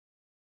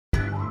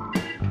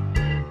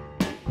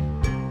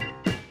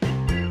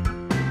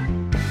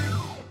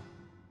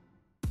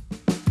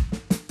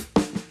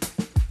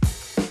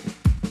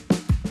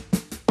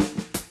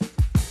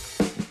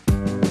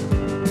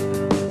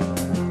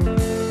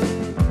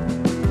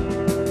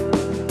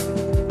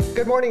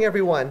Good morning,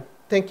 everyone.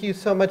 Thank you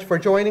so much for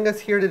joining us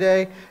here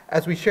today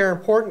as we share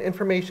important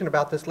information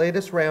about this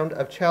latest round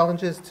of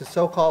challenges to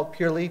so-called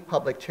purely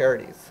public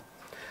charities.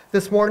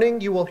 This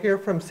morning, you will hear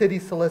from City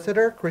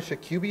Solicitor Krysia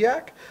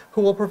Kubiak,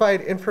 who will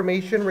provide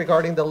information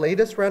regarding the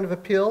latest round of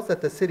appeals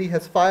that the city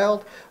has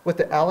filed with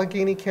the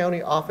Gainey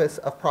County Office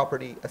of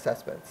Property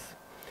Assessments.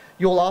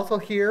 You will also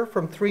hear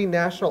from 3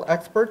 national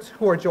experts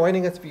who are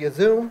joining us via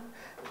Zoom: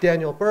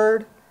 Daniel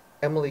Bird,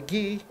 Emily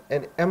Gee,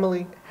 and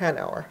Emily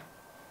Hanauer.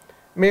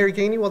 Mayor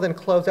Gainey will then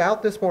close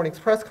out this morning's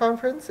press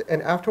conference,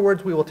 and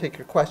afterwards we will take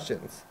your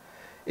questions.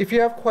 If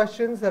you have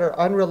questions that are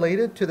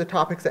unrelated to the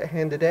topics at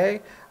hand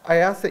today, I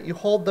ask that you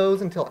hold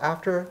those until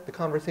after the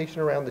conversation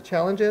around the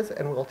challenges,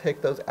 and we will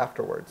take those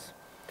afterwards.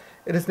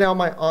 It is now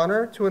my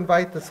honor to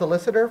invite the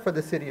Solicitor for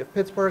the City of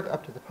Pittsburgh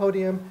up to the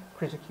podium,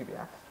 Krysia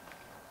Kubiak.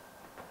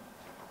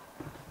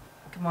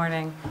 Good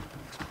morning.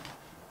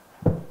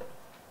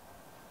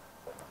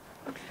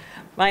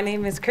 My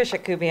name is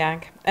Krysia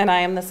Kubiak, and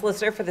I am the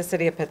Solicitor for the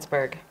City of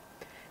Pittsburgh.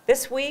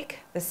 This week,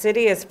 the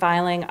city is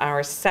filing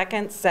our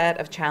second set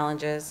of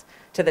challenges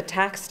to the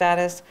tax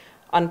status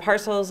on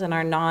parcels in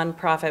our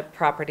nonprofit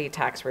property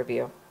tax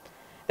review.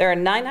 There are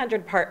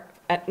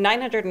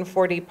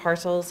 940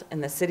 parcels in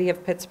the City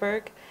of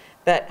Pittsburgh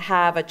that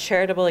have a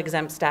charitable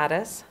exempt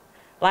status.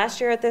 Last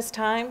year at this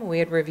time, we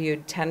had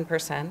reviewed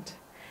 10%.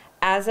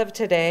 As of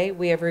today,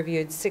 we have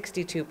reviewed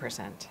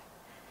 62%.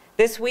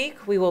 This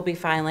week, we will be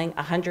filing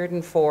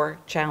 104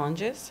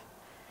 challenges.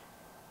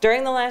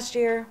 During the last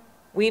year,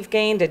 we've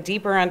gained a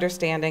deeper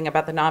understanding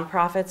about the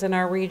nonprofits in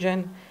our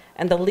region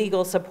and the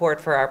legal support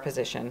for our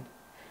position.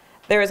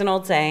 There is an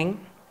old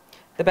saying,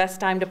 the best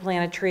time to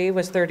plant a tree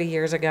was 30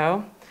 years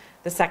ago.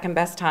 The second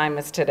best time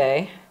is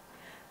today.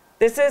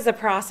 This is a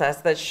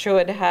process that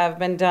should have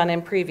been done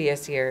in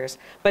previous years,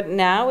 but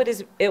now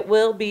it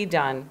will be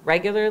done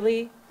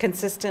regularly,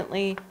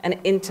 consistently, and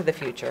into the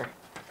future.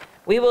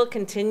 We will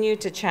continue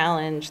to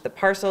challenge the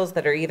parcels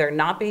that are either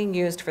not being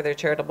used for their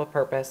charitable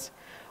purpose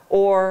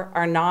or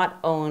are not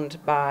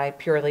owned by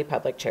purely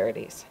public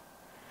charities.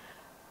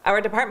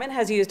 Our department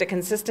has used a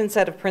consistent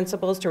set of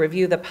principles to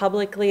review the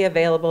publicly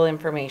available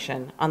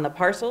information on the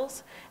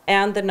parcels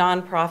and the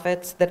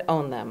nonprofits that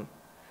own them.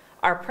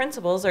 Our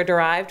principles are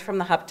derived from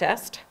the HUP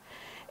test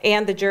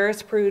and the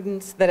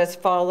jurisprudence that has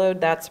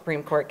followed that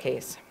Supreme Court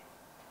case.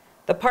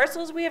 The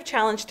parcels we have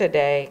challenged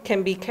today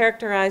can be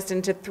characterized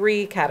into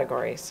 3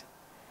 categories.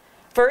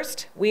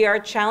 First, we are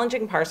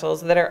challenging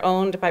parcels that are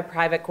owned by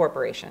private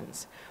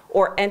corporations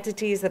or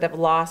entities that have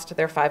lost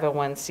their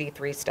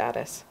 501c3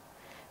 status.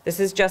 This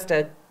is just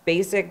a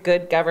basic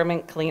good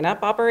government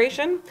cleanup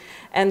operation,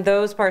 and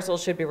those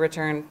parcels should be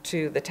returned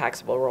to the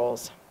taxable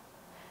rolls.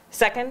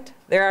 Second,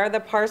 there are the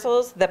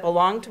parcels that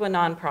belong to a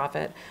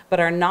nonprofit but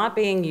are not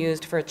being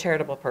used for a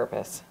charitable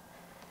purpose.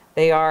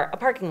 They are a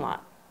parking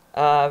lot,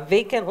 a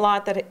vacant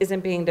lot that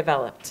isn't being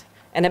developed,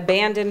 an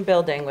abandoned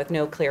building with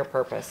no clear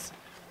purpose.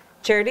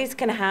 Charities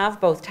can have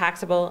both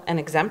taxable and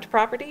exempt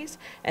properties,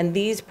 and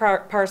these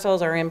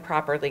parcels are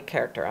improperly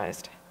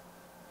characterized.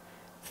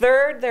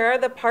 Third, there are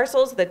the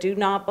parcels that do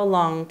not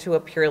belong to a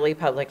purely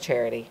public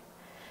charity.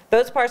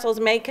 Those parcels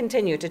may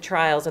continue to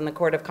trials in the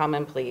Court of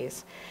Common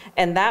Pleas,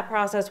 and that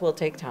process will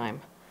take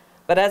time.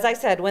 But as I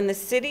said, when the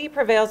city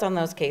prevails on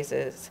those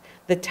cases,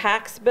 the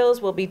tax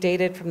bills will be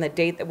dated from the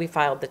date that we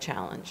filed the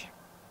challenge.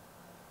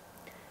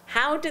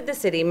 How did the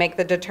city make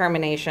the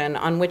determination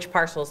on which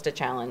parcels to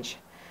challenge?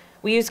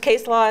 We use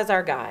case law as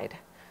our guide.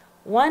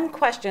 One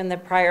question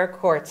that prior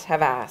courts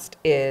have asked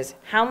is,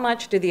 how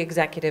much do the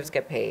executives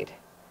get paid?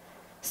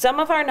 Some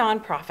of our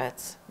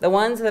nonprofits, the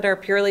ones that are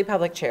purely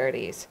public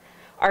charities,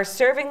 are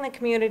serving the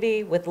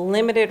community with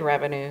limited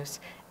revenues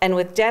and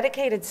with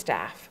dedicated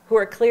staff who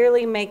are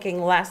clearly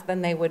making less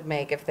than they would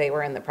make if they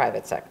were in the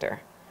private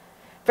sector.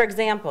 For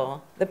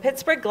example, the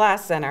Pittsburgh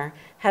Glass Center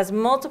has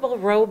multiple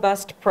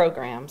robust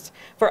programs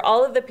for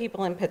all of the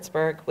people in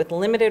Pittsburgh with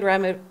limited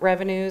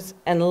revenues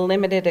and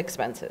limited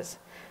expenses,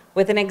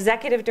 with an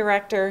executive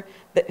director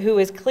who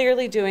is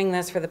clearly doing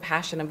this for the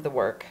passion of the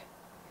work.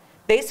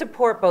 They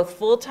support both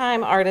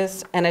full-time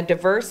artists and a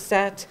diverse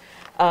set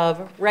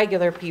of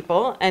regular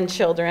people and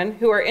children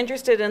who are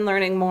interested in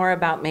learning more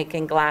about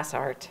making glass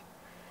art.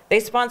 They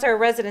sponsor a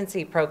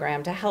residency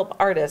program to help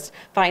artists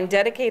find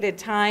dedicated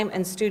time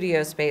and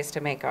studio space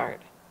to make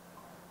art.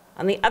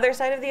 On the other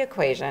side of the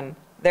equation,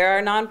 there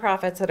are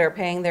nonprofits that are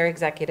paying their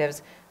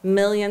executives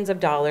millions of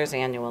dollars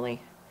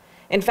annually.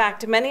 In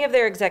fact, many of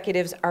their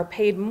executives are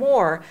paid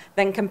more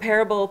than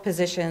comparable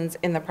positions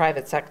in the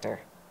private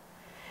sector.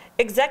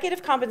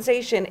 Executive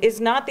compensation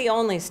is not the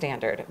only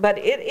standard, but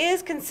it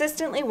is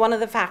consistently one of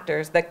the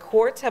factors that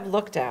courts have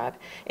looked at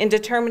in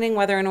determining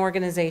whether an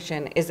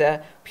organization is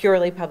a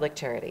purely public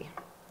charity.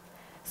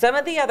 Some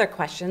of the other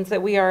questions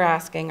that we are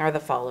asking are the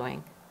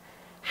following.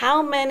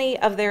 How many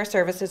of their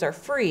services are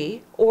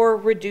free or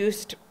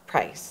reduced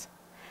price?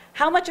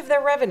 How much of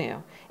their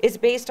revenue is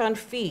based on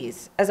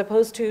fees as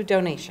opposed to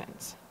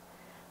donations?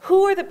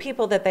 Who are the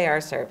people that they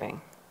are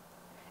serving?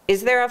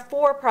 Is there a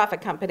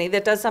for-profit company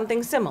that does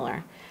something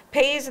similar,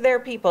 pays their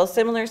people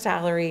similar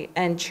salary,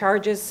 and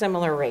charges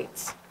similar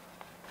rates?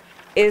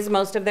 Is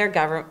most of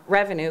their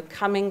revenue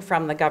coming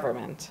from the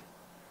government?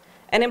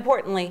 And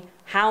importantly,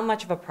 how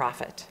much of a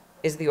profit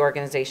is the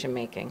organization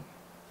making?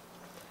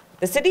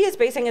 The city is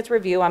basing its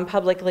review on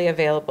publicly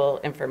available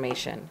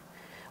information.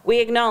 We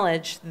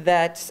acknowledge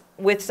that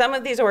with some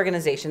of these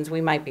organizations,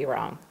 we might be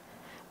wrong.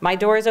 My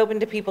door is open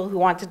to people who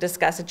want to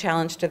discuss a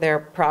challenge to their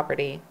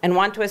property and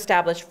want to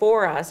establish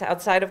for us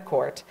outside of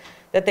court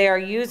that they are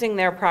using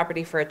their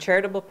property for a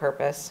charitable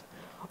purpose,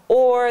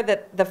 or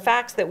that the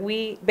facts that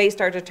we based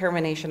our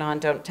determination on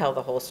don't tell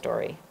the whole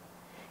story.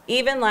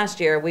 Even last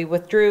year, we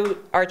withdrew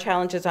our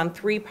challenges on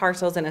 3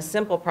 parcels in a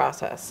simple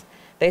process.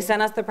 They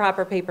sent us the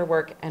proper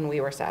paperwork and we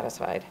were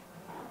satisfied.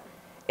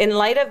 In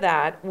light of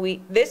that,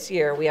 this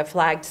year we have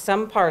flagged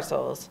some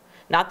parcels,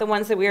 not the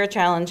ones that we are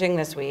challenging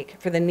this week,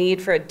 for the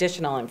need for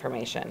additional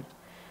information.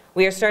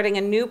 We are starting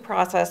a new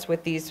process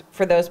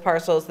for those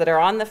parcels that are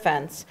on the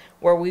fence,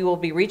 where we will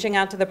be reaching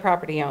out to the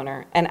property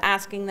owner and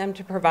asking them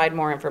to provide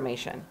more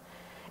information.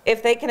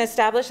 If they can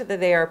establish that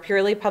they are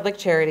purely public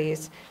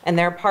charities and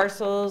their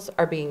parcels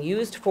are being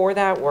used for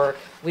that work,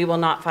 we will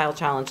not file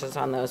challenges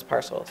on those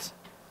parcels.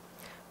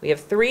 We have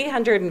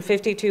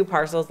 352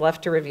 parcels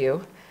left to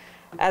review.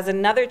 As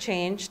another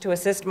change to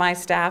assist my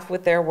staff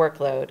with their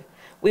workload,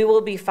 we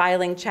will be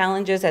filing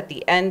challenges at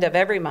the end of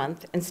every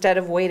month instead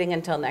of waiting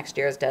until next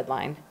year's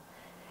deadline.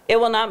 It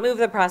will not move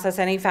the process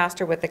any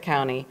faster with the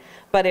county,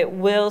 but it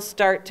will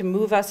start to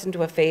move us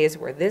into a phase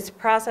where this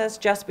process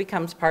just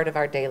becomes part of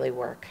our daily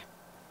work.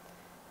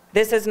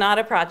 This is not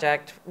a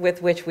project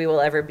with which we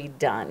will ever be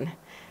done.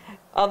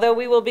 Although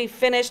we will be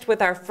finished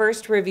with our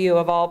first review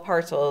of all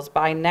parcels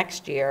by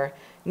next year,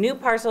 new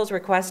parcels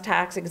request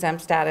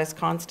tax-exempt status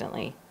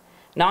constantly.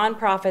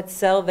 Nonprofits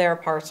sell their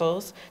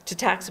parcels to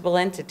taxable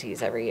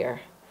entities every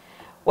year.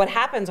 What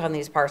happens on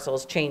these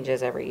parcels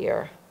changes every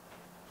year.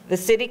 The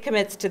city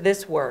commits to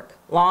this work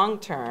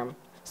long-term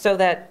so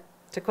that,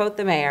 to quote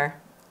the mayor,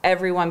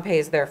 everyone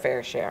pays their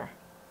fair share.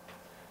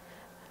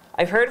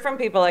 I've heard from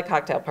people at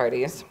cocktail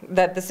parties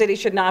that the city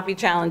should not be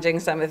challenging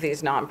some of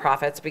these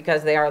nonprofits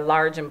because they are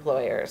large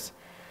employers.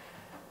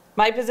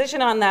 My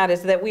position on that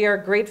is that we are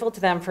grateful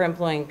to them for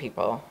employing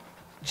people,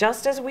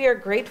 just as we are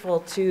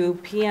grateful to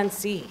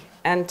PNC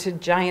and to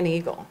Giant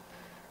Eagle.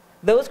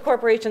 Those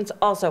corporations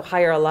also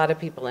hire a lot of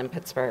people in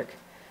Pittsburgh.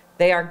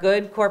 They are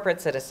good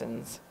corporate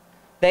citizens.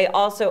 They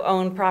also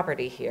own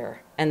property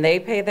here, and they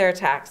pay their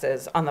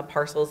taxes on the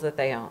parcels that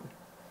they own.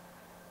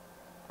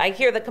 I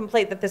hear the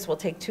complaint that this will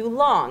take too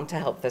long to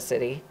help the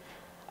city.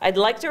 I'd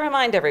like to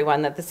remind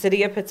everyone that the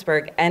city of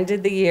Pittsburgh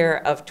ended the year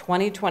of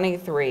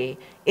 2023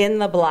 in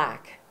the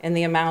black in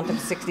the amount of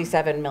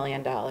 $67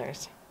 million.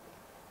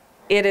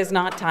 It is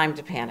not time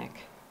to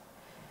panic.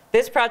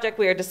 This project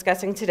we are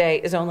discussing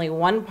today is only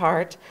one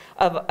part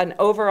of an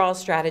overall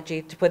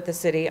strategy to put the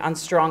city on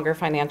stronger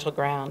financial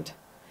ground.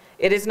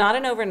 It is not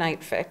an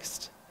overnight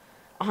fix.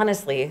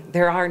 Honestly,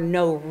 there are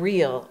no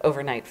real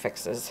overnight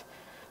fixes,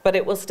 but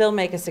it will still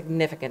make a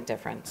significant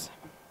difference.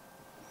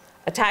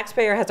 A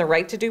taxpayer has a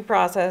right to due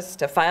process,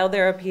 to file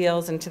their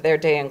appeals, and to their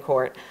day in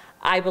court.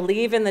 I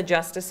believe in the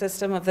justice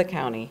system of the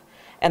county,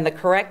 and the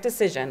correct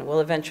decision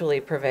will eventually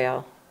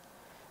prevail.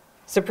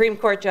 Supreme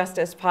Court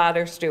Justice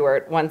Potter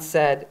Stewart once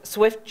said,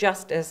 "Swift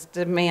justice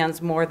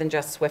demands more than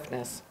just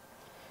swiftness."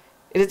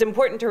 It is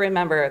important to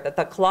remember that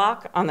the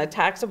clock on the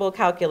taxable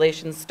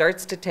calculation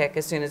starts to tick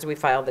as soon as we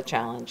file the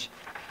challenge.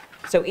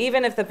 So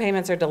even if the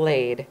payments are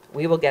delayed,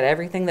 we will get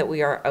everything that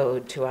we are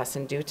owed to us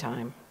in due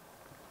time.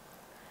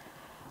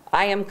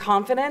 I am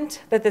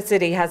confident that the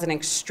city has an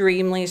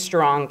extremely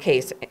strong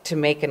case to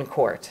make in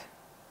court.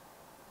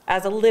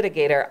 As a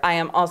litigator, I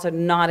am also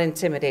not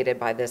intimidated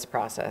by this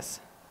process.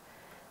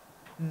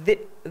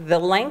 The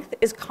length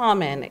is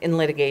common in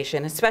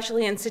litigation,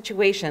 especially in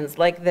situations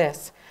like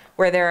this,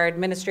 where there are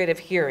administrative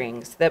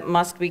hearings that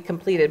must be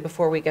completed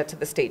before we get to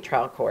the state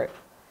trial court.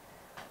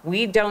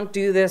 We don't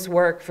do this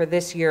work for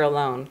this year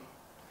alone.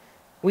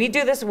 We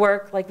do this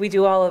work like we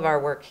do all of our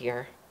work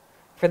here,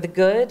 for the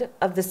good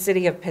of the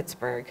city of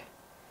Pittsburgh,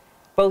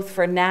 both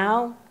for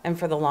now and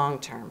for the long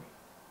term.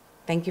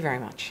 Thank you very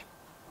much.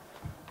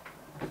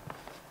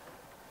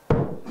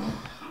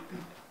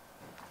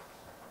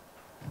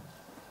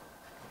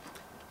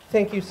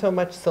 Thank you so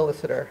much,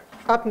 Solicitor.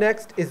 Up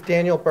next is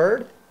Daniel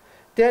Bird.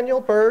 Daniel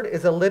Bird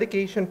is a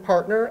litigation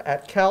partner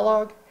at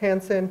Kellogg,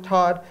 Hansen,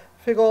 Todd,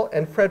 Figel,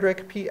 and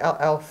Frederick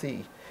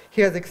PLLC.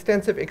 He has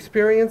extensive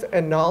experience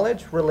and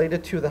knowledge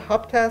related to the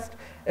HUP test,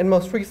 and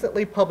most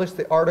recently published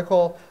the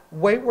article,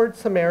 Wayward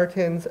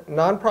Samaritans,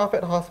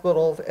 Nonprofit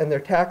Hospitals and Their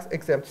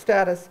Tax-Exempt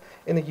Status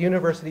in the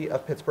University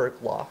of Pittsburgh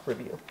Law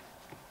Review.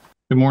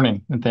 Good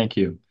morning, and thank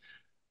you.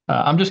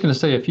 I'm just going to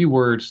say a few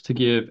words to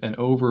give an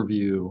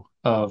overview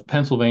of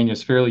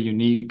Pennsylvania's fairly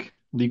unique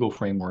legal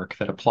framework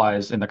that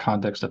applies in the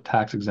context of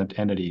tax-exempt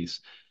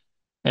entities.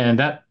 And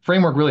that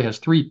framework really has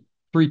three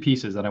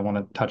pieces that I want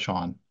to touch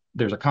on.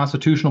 There's a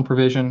constitutional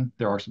provision,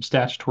 there are some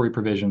statutory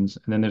provisions,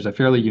 and then there's a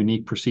fairly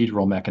unique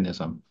procedural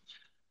mechanism.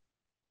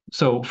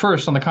 So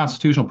first, on the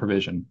constitutional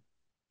provision,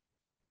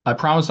 I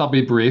promise I'll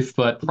be brief,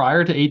 but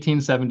prior to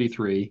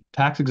 1873,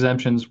 tax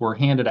exemptions were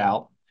handed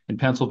out in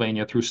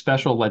Pennsylvania through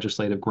special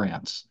legislative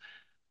grants,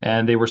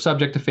 and they were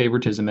subject to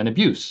favoritism and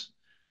abuse.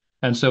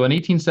 And so in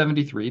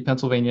 1873,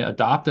 Pennsylvania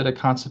adopted a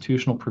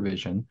constitutional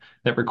provision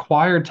that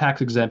required tax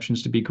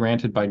exemptions to be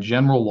granted by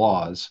general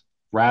laws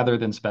rather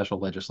than special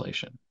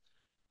legislation.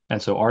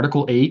 And so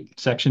Article 8,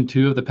 Section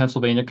 2 of the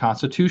Pennsylvania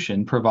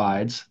Constitution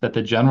provides that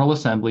the General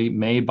Assembly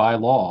may, by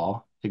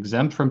law,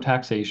 exempt from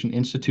taxation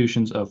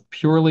institutions of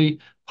purely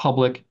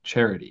public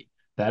charity.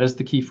 That is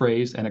the key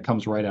phrase, and it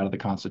comes right out of the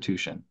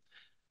Constitution.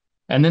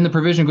 And then the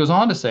provision goes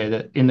on to say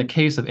that in the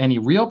case of any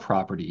real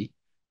property,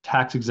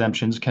 tax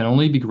exemptions can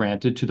only be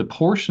granted to the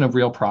portion of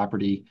real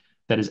property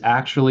that is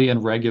actually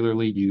and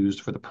regularly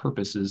used for the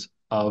purposes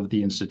of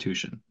the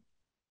institution.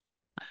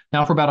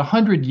 Now, for about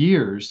 100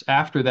 years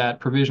after that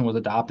provision was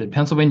adopted,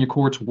 Pennsylvania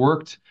courts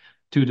worked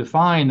to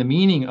define the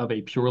meaning of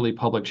a purely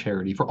public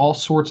charity for all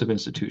sorts of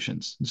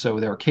institutions. So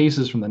there are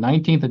cases from the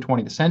 19th and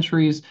 20th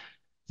centuries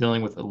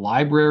dealing with the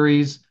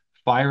libraries,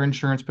 Fire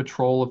Insurance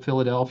Patrol of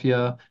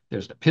Philadelphia.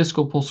 There's an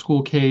Episcopal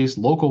school case,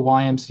 local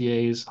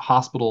YMCAs,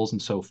 hospitals,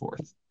 and so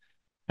forth.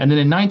 And then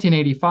in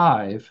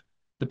 1985,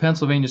 the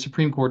Pennsylvania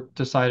Supreme Court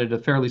decided a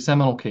fairly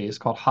seminal case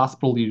called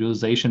Hospital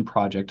Utilization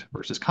Project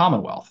versus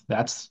Commonwealth.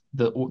 That's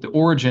the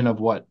origin of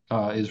what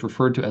is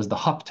referred to as the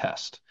HUP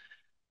test.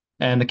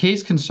 And the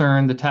case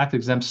concerned the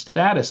tax-exempt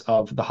status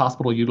of the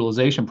Hospital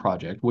Utilization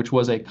Project, which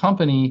was a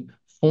company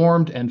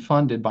formed and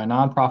funded by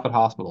nonprofit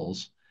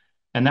hospitals.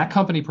 And that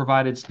company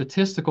provided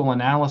statistical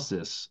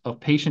analysis of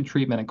patient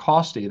treatment and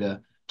cost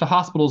data to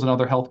hospitals and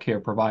other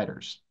healthcare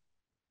providers.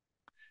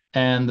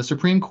 And the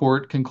Supreme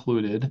Court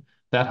concluded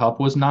that HUP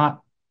was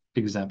not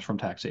exempt from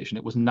taxation.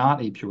 It was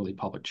not a purely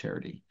public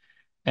charity.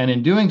 And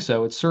in doing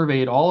so, it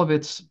surveyed all of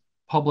its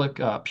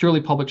purely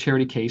public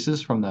charity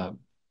cases from the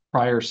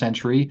prior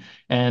century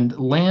and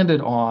landed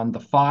on the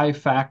 5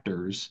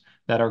 factors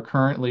that are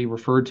currently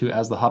referred to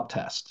as the HUP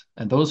test.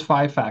 And those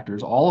 5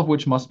 factors, all of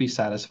which must be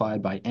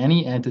satisfied by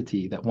any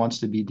entity that wants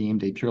to be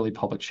deemed a purely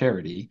public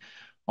charity,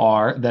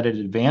 are that it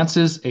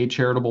advances a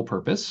charitable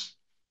purpose,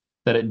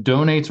 that it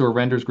donates or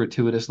renders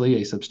gratuitously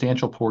a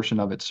substantial portion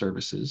of its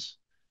services,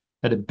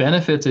 that it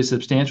benefits a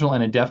substantial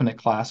and indefinite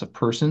class of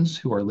persons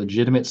who are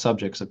legitimate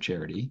subjects of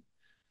charity,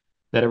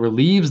 that it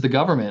relieves the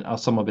government of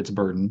some of its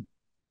burden,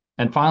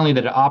 and finally,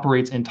 that it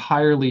operates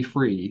entirely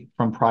free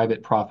from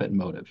private profit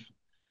motive.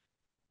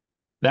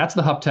 That's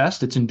the HUP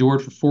test. It's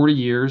endured for 40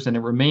 years, and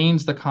it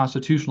remains the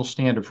constitutional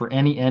standard for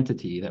any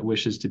entity that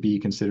wishes to be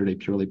considered a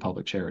purely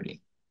public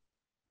charity.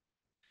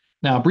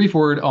 Now, a brief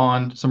word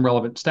on some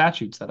relevant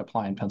statutes that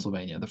apply in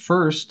Pennsylvania. The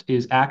first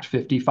is Act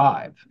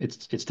 55.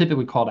 It's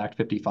typically called Act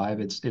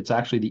 55. It's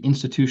actually the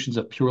Institutions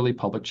of Purely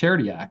Public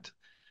Charity Act.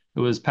 It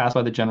was passed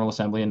by the General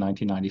Assembly in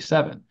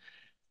 1997.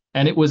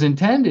 And it was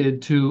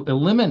intended to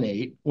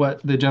eliminate what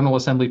the General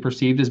Assembly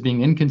perceived as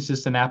being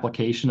inconsistent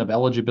application of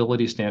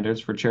eligibility standards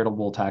for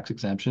charitable tax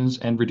exemptions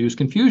and reduce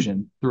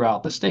confusion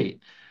throughout the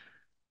state.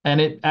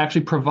 And it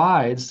actually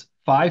provides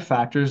 5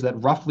 factors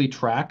that roughly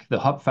track the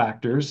HUP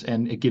factors,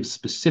 and it gives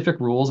specific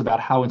rules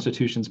about how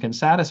institutions can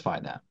satisfy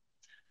them.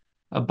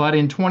 But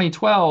in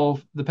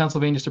 2012, the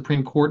Pennsylvania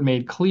Supreme Court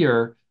made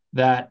clear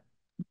that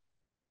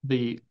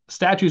the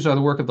statutes are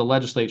the work of the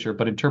legislature,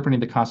 but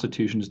interpreting the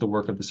Constitution is the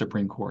work of the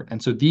Supreme Court.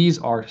 And so these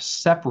are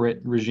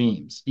separate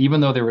regimes,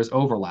 even though there is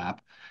overlap.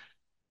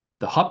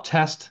 The HUP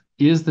test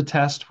is the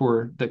test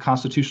for the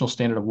constitutional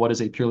standard of what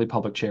is a purely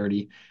public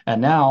charity.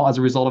 And now, as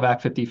a result of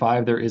Act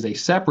 55, there is a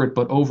separate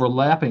but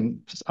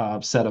overlapping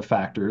set of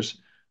factors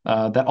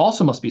that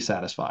also must be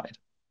satisfied.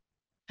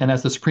 And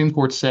as the Supreme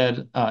Court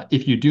said,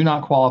 if you do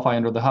not qualify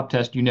under the HUP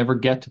test, you never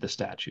get to the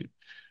statute.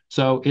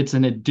 So it's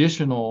an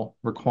additional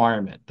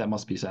requirement that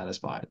must be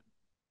satisfied.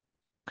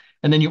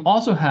 And then you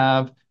also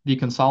have the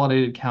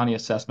consolidated county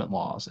assessment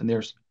laws. And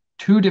there's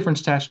 2 different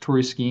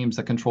statutory schemes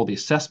that control the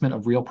assessment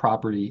of real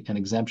property and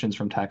exemptions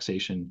from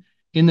taxation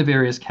in the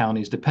various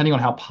counties, depending on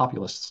how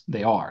populous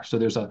they are. So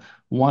there's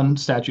one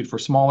statute for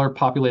smaller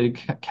populated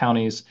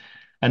counties,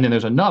 and then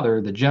there's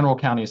another, the general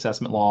county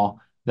assessment law,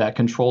 that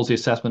controls the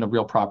assessment of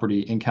real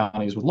property in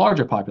counties with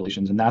larger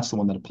populations, and that's the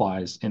one that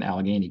applies in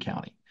Allegheny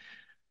County.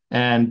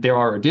 And there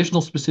are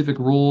additional specific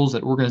rules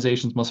that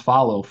organizations must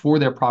follow for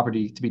their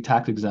property to be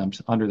tax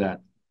exempt under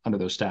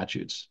those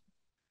statutes.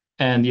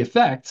 And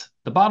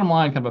the bottom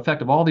line kind of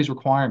effect of all these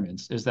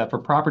requirements is that for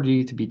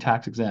property to be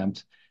tax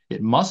exempt,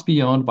 it must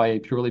be owned by a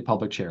purely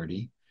public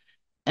charity,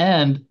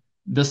 and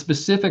the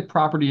specific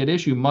property at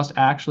issue must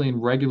actually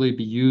and regularly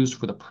be used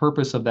for the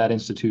purpose of that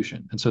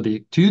institution. And so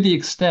to the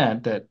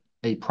extent that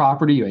a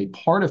property or a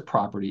part of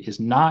property is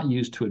not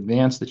used to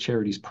advance the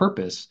charity's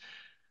purpose,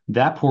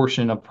 that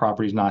portion of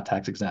property is not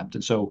tax exempt.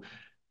 And so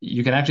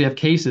you can actually have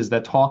cases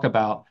that talk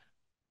about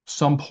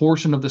some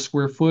portion of the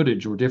square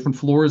footage or different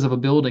floors of a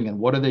building and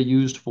what are they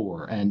used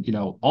for. And,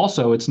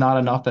 also it's not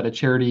enough that a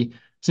charity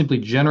simply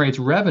generates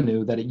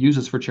revenue that it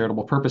uses for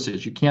charitable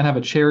purposes. You can't have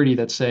a charity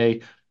that,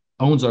 say,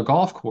 owns a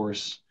golf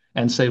course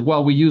and say,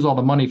 well, we use all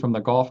the money from the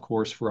golf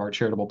course for our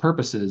charitable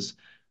purposes.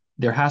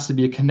 there has to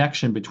be a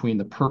connection between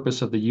the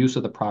purpose of the use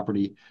of the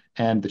property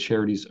and the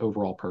charity's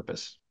overall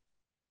purpose.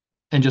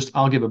 And just,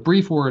 I'll give a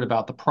brief word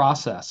about the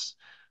process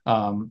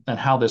and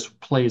how this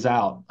plays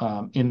out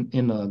in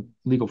the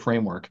legal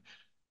framework.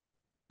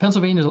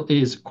 Pennsylvania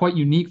is quite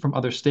unique from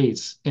other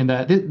states in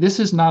that this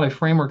is not a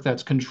framework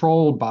that's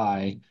controlled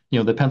by,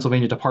 the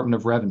Pennsylvania Department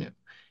of Revenue.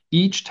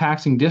 Each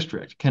taxing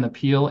district can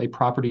appeal a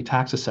property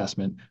tax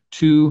assessment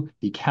to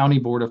the County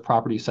Board of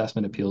Property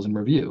Assessment Appeals and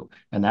Review,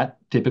 and that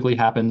typically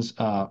happens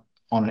on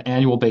an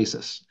annual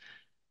basis.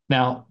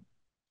 Now,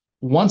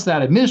 once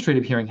that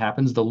administrative hearing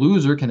happens, the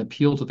loser can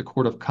appeal to the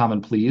Court of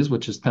Common Pleas,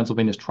 which is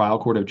Pennsylvania's trial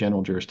court of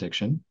general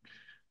jurisdiction.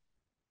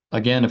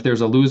 Again, if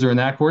there's a loser in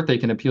that court, they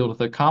can appeal to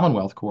the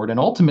Commonwealth Court. And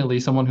ultimately,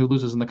 someone who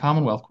loses in the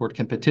Commonwealth Court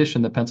can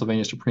petition the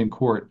Pennsylvania Supreme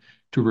Court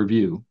to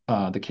review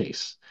the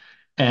case.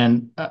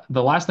 And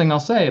the last thing I'll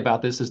say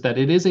about this is that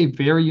it is a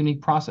very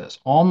unique process.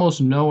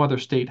 Almost no other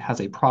state has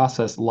a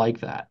process like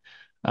that.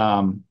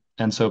 And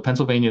so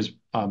Pennsylvania's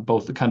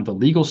both the kind of the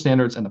legal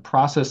standards and the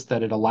process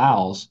that it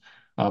allows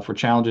for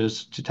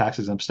challenges to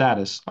tax-exempt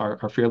status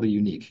are fairly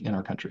unique in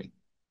our country.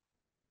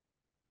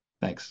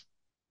 Thanks.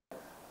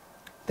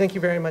 Thank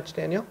you very much,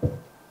 Daniel.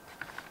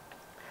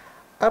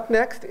 Up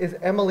next is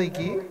Emily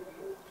Gee.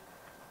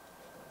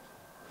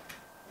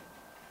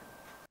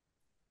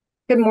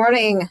 Good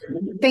morning.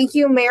 Thank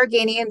you, Mayor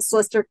Gainey and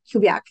Solicitor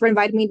Kubiak, for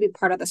inviting me to be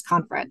part of this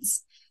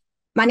conference.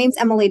 My name's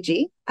Emily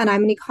Gee, and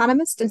I'm an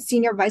economist and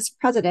Senior Vice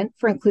President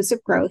for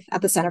Inclusive Growth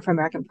at the Center for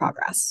American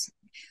Progress.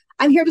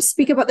 I'm here to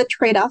speak about the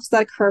trade-offs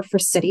that occur for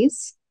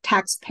cities,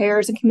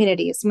 taxpayers, and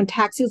communities when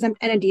tax-exempt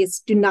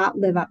entities do not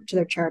live up to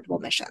their charitable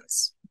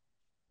missions.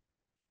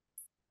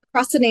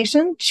 Across the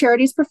nation,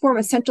 charities perform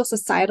essential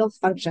societal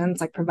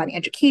functions like providing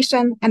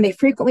education, and they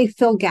frequently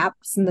fill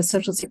gaps in the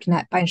social safety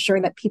net by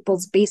ensuring that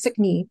people's basic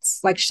needs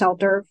like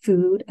shelter,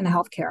 food, and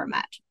healthcare are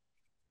met.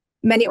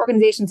 Many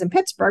organizations in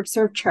Pittsburgh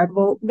serve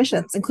charitable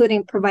missions,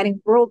 including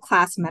providing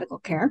world-class medical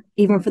care,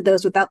 even for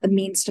those without the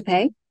means to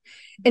pay,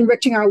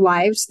 enriching our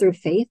lives through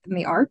faith and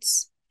the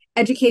arts,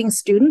 educating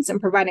students and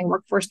providing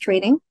workforce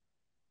training,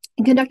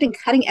 and conducting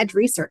cutting-edge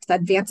research that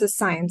advances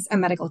science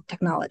and medical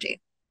technology.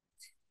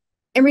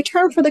 In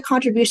return for the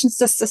contributions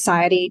to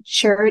society,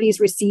 charities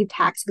receive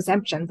tax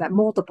exemptions at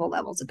multiple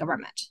levels of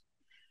government.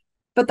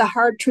 But the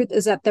hard truth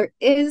is that there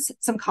is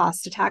some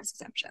cost to tax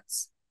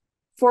exemptions.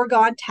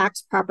 Foregone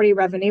tax property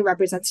revenue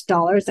represents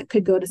dollars that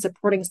could go to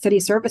supporting city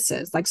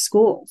services like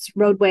schools,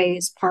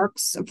 roadways,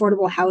 parks,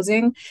 affordable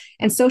housing,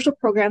 and social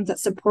programs that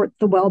support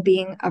the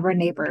well-being of our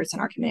neighbors and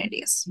our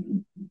communities.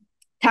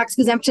 Tax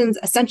exemptions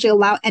essentially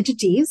allow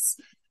entities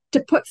to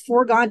put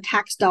foregone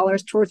tax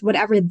dollars towards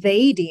whatever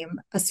they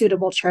deem a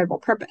suitable charitable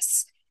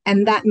purpose,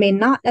 and that may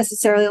not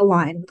necessarily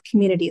align with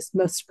communities'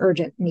 most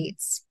urgent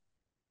needs.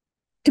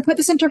 To put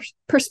this into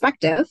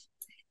perspective,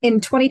 in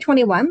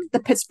 2021,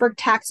 the Pittsburgh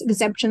tax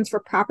exemptions for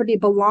property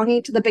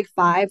belonging to the big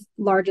five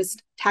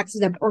largest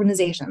tax-exempt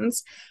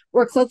organizations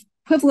were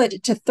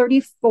equivalent to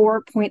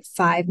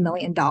 $34.5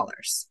 million.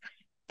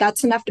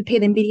 That's enough to pay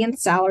the median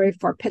salary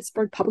for a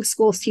Pittsburgh public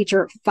schools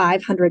teacher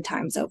 500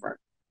 times over.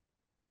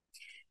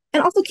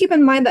 And also keep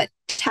in mind that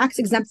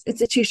tax-exempt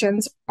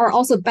institutions are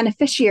also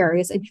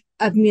beneficiaries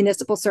of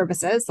municipal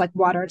services like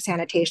water and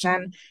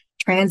sanitation,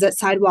 transit,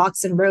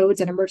 sidewalks and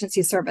roads, and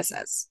emergency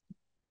services.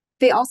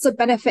 They also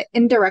benefit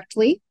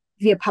indirectly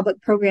via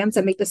public programs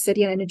that make the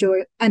city an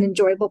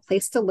enjoyable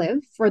place to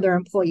live for their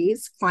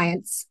employees,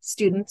 clients,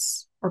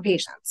 students, or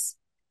patients.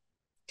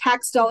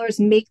 Tax dollars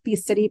make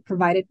these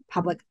city-provided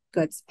public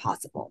goods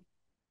possible.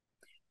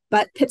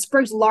 But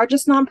Pittsburgh's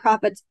largest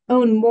nonprofits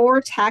own more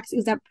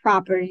tax-exempt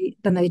property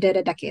than they did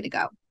a decade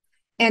ago.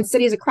 And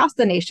cities across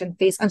the nation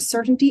face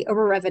uncertainty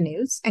over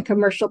revenues and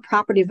commercial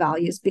property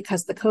values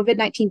because the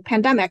COVID-19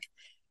 pandemic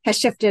has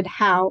shifted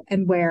how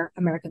and where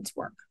Americans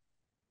work.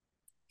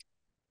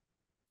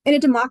 In a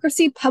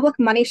democracy, public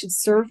money should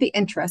serve the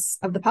interests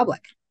of the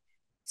public.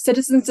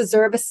 Citizens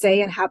deserve a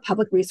say in how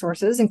public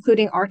resources,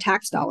 including our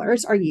tax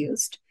dollars, are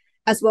used,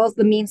 as well as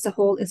the means to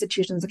hold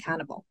institutions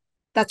accountable.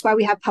 That's why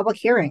we have public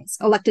hearings,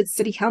 elected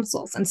city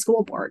councils, and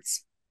school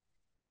boards.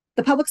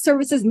 The public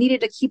services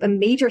needed to keep a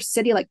major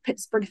city like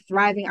Pittsburgh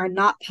thriving are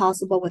not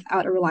possible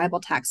without a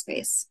reliable tax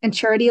base, and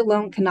charity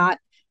alone cannot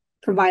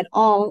provide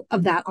all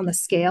of that on the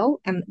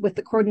scale and with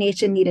the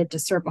coordination needed to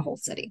serve a whole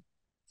city.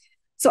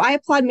 So I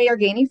applaud Mayor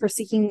Gainey for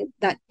seeing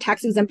that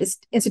tax-exempt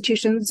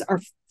institutions are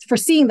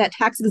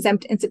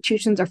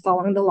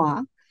following the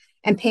law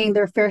and paying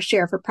their fair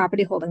share for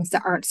property holdings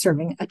that aren't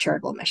serving a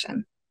charitable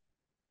mission.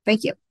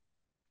 Thank you.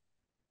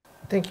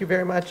 Thank you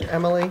very much,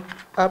 Emily.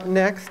 Up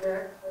next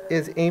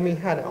is Amy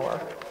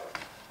Hanauer.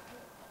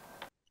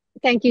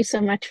 Thank you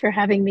so much for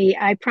having me.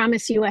 I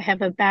promise you I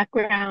have a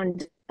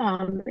background,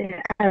 I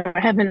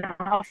have an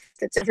office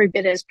that's every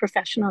bit as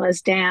professional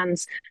as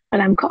Dan's,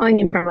 but I'm calling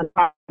in from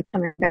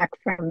coming back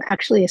from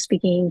actually a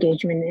speaking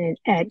engagement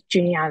at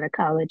Juniata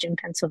College in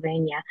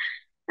Pennsylvania.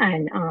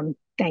 And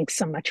thanks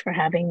so much for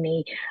having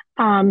me.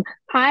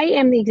 I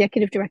am the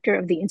executive director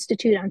of the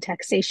Institute on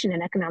Taxation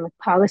and Economic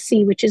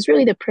Policy, which is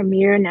really the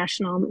premier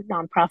national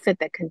nonprofit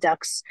that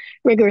conducts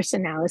rigorous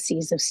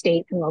analyses of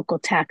state and local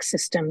tax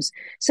systems.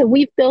 So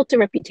we've built a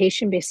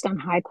reputation based on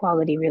high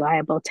quality,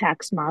 reliable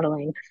tax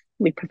modeling.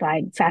 We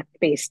provide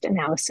fact-based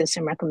analysis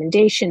and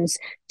recommendations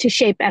to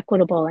shape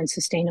equitable and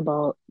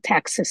sustainable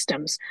tax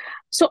systems.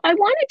 So I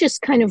want to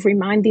just kind of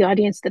remind the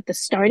audience that the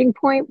starting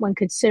point when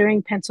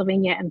considering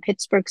Pennsylvania and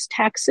Pittsburgh's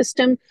tax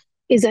system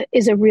is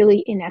a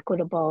really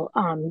inequitable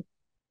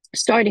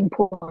starting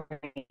point.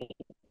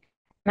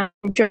 I'm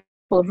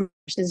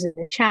verses in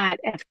the chat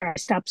after I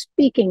stop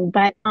speaking,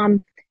 but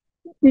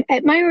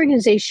at my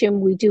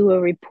organization, we do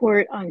a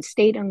report on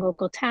state and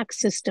local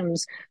tax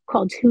systems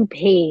called Who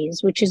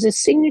Pays, which is a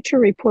signature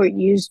report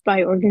used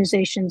by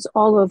organizations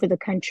all over the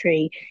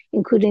country,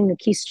 including the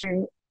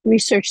Keystone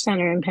Research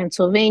Center in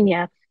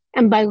Pennsylvania,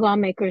 and by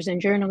lawmakers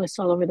and journalists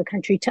all over the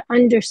country to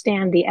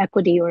understand the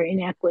equity or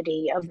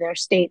inequity of their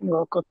state and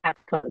local tax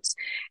codes.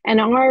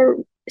 And our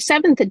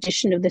 7th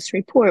edition of this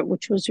report,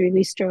 which was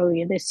released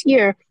earlier this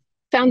year,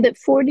 found that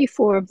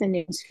 44 of the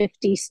nation's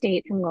 50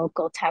 state and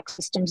local tax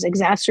systems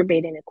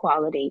exacerbate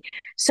inequality.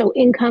 So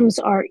incomes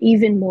are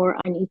even more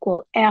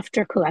unequal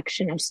after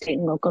collection of state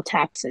and local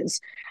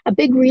taxes. A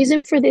big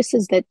reason for this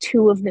is that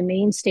 2 of the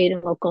main state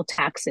and local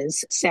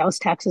taxes, sales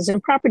taxes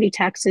and property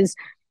taxes,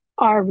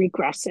 are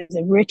regressive.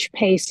 The rich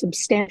pay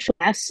substantially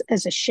less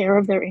as a share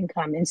of their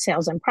income in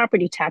sales and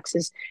property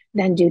taxes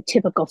than do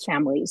typical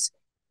families.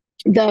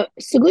 The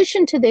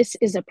solution to this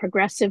is a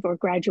progressive or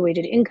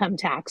graduated income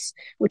tax,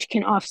 which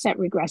can offset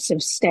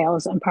regressive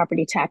sales and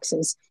property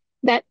taxes.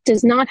 That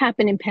does not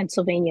happen in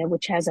Pennsylvania,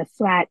 which has a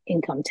flat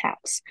income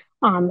tax.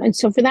 And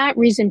so for that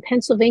reason,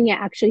 Pennsylvania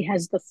actually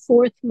has the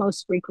 4th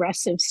most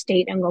regressive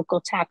state and local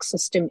tax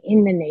system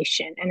in the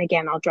nation. And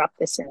again, I'll drop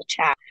this in the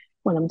chat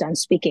when I'm done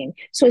speaking.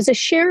 So as a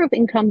share of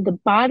income, the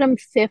bottom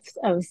 5th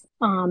of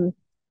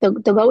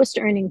the lowest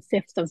earning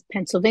 5th of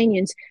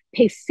Pennsylvanians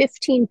pay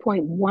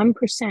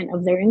 15.1%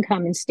 of their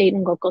income in state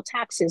and local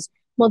taxes,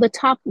 while the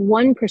top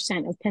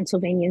 1% of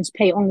Pennsylvanians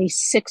pay only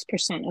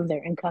 6% of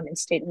their income in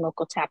state and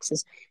local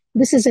taxes.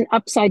 This is an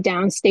upside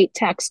down state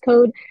tax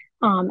code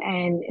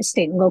and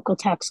state and local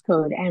tax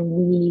code, and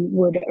we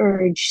would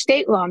urge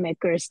state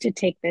lawmakers to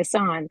take this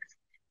on.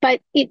 But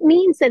it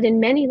means that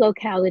in many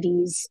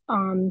localities,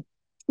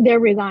 they're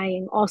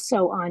relying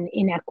also on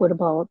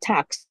inequitable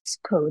tax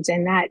codes,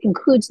 and that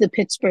includes the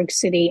Pittsburgh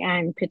City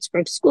and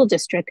Pittsburgh School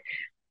District.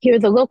 Here,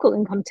 the local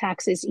income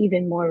tax is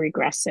even more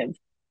regressive.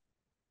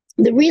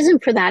 The reason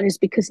for that is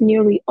because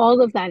nearly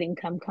all of that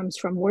income comes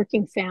from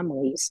working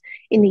families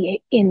in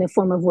the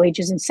form of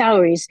wages and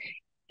salaries,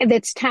 and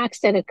that's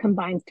taxed at a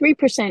combined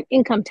 3%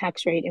 income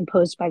tax rate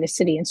imposed by the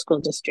city and school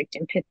district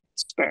in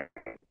Pittsburgh.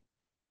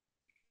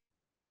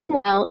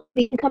 Well,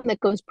 the income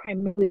that goes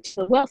primarily to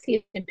the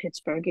wealthiest in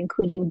Pittsburgh,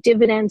 including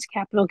dividends,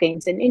 capital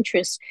gains, and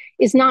interest,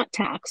 is not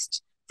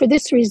taxed. For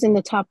this reason,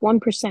 the top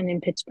 1%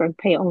 in Pittsburgh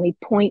pay only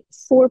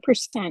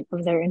 0.4%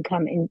 of their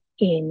income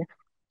in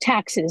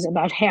taxes,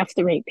 about half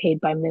the rate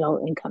paid by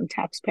middle income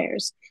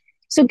taxpayers.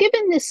 So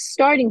given this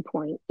starting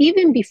point,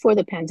 even before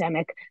the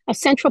pandemic, a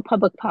central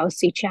public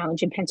policy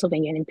challenge in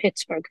Pennsylvania and in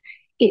Pittsburgh,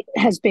 it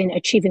has been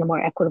achieving a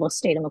more equitable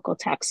state and local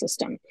tax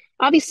system.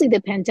 Obviously,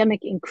 the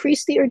pandemic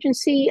increased the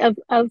urgency of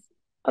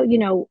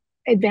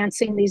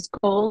advancing these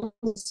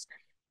goals.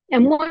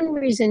 And one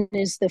reason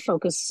is the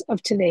focus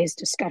of today's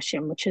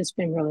discussion, which has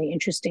been really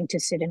interesting to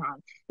sit in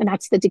on. And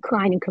that's the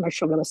decline in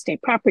commercial real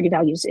estate property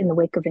values in the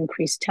wake of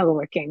increased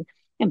teleworking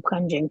and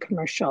plunging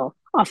commercial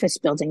office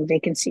building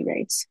vacancy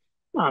rates,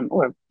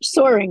 or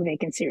soaring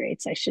vacancy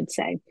rates, I should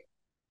say.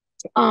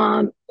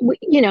 All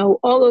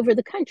over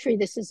the country,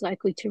 this is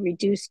likely to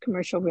reduce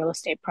commercial real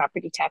estate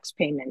property tax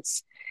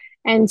payments.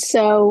 And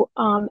so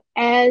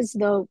as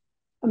the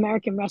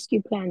American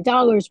Rescue Plan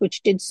dollars,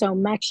 which did so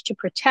much to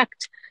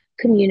protect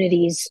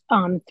communities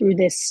through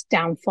this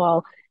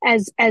downfall,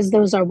 as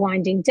those are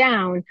winding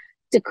down,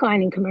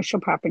 declining commercial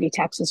property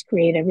taxes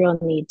create a real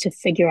need to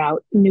figure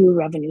out new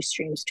revenue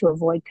streams to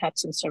avoid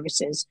cuts in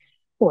services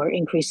or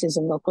increases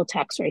in local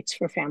tax rates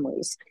for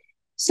families.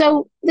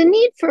 So the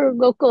need for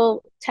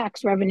local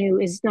tax revenue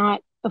is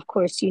not, of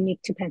course,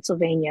 unique to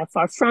Pennsylvania.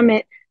 Far from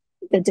it.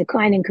 The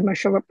decline in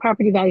commercial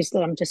property values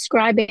that I'm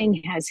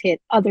describing has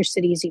hit other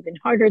cities even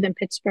harder than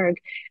Pittsburgh,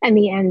 and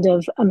the end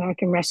of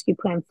American Rescue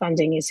Plan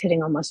funding is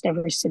hitting almost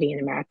every city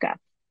in America.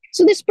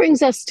 So this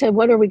brings us to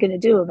what are we going to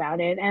do about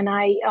it? And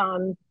I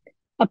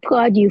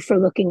applaud you for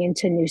looking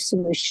into new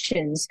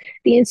solutions.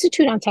 The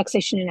Institute on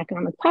Taxation and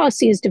Economic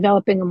Policy is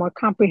developing a more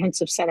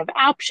comprehensive set of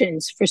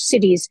options for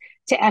cities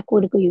to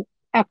equitably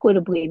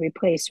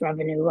replace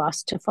revenue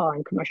lost to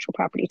falling commercial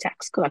property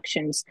tax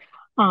collections.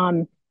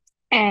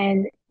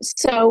 And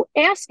so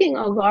asking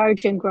a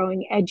large and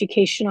growing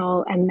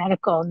educational and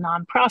medical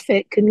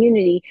nonprofit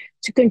community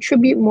to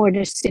contribute more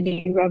to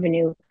city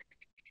revenue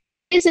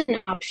is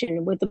an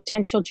option with the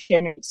potential to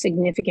generate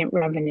significant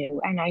revenue.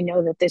 And I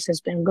know that this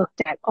has been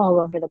looked at all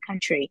over the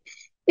country.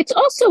 It's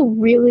also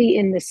really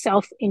in the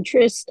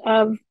self-interest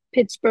of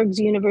Pittsburgh's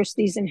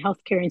universities and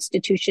healthcare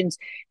institutions,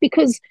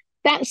 because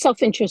that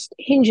self-interest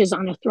hinges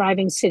on a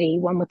thriving city,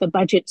 one with a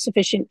budget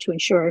sufficient to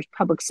ensure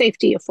public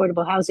safety,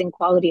 affordable housing,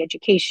 quality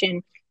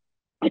education,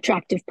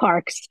 attractive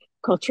parks,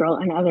 cultural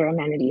and other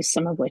amenities,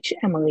 some of which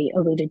Emily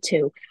alluded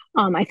to.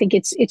 I think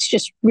it's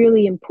just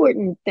really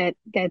important that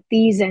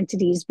these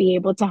entities be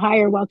able to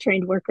hire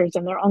well-trained workers,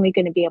 and they're only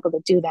going to be able to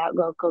do that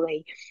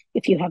locally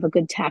if you have a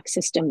good tax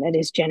system that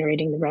is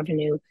generating the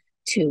revenue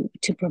to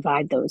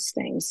provide those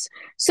things.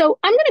 So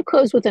I'm going to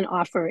close with an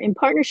offer. In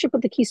partnership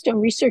with the Keystone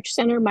Research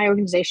Center, my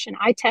organization,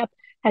 ITEP,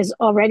 has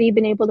already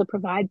been able to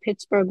provide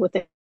Pittsburgh with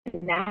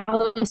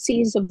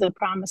analyses of the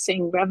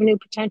promising revenue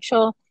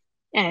potential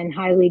and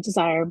highly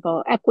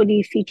desirable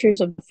equity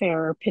features of the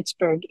fairer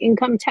Pittsburgh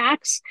income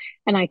tax.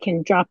 And I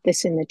can drop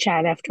this in the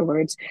chat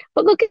afterwards.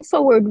 But looking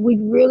forward,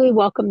 we'd really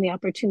welcome the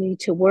opportunity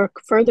to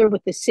work further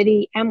with the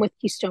city and with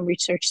Keystone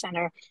Research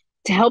Center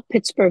to help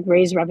Pittsburgh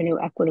raise revenue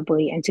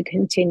equitably and to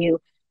continue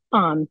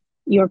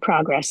your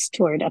progress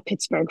toward a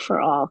Pittsburgh for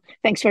all.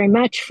 Thanks very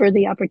much for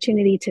the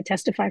opportunity to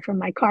testify from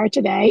my car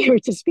today, or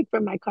to speak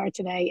from my car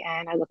today,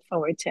 and I look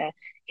forward to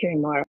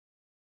hearing more.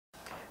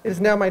 It is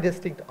now my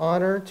distinct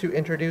honor to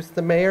introduce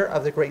the mayor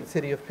of the great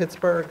city of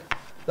Pittsburgh,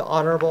 the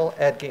Honorable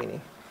Ed Gainey.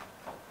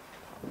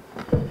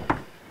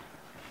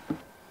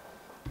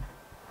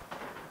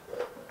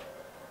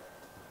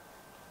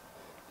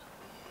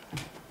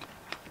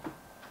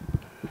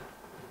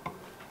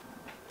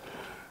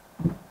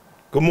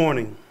 Good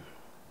morning.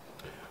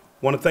 I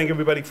want to thank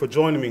everybody for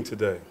joining me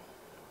today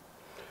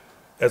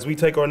as we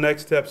take our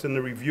next steps in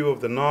the review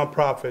of the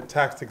nonprofit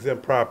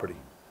tax-exempt property.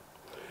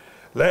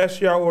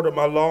 Last year, I ordered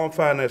my Law and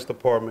Finance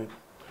Department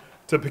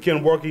to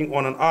begin working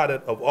on an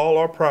audit of all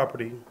our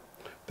property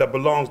that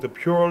belongs to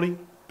purely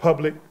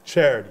public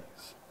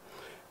charities.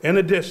 In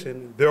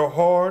addition, their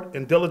hard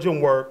and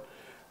diligent work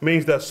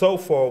means that so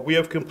far we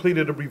have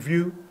completed a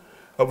review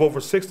of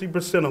over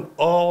 60% of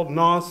all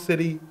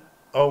non-city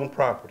owned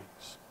properties.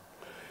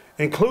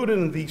 Included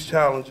in these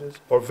challenges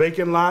are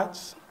vacant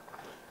lots,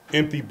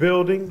 empty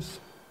buildings,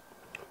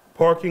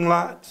 parking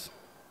lots,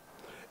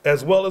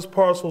 as well as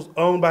parcels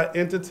owned by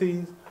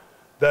entities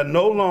that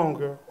no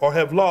longer or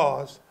have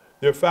lost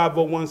their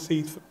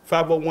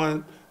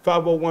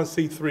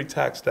 501c3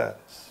 tax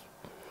status.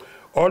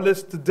 Our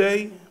list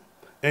today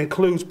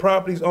includes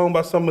properties owned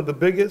by some of the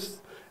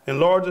biggest and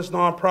largest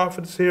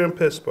nonprofits here in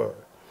Pittsburgh,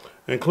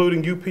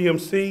 including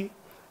UPMC,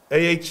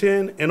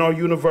 AHN, and our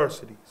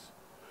universities.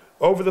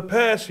 Over the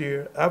past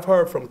year, I've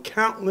heard from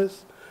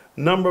countless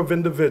number of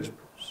individuals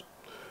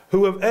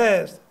who have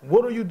asked,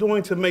 what are you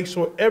doing to make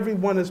sure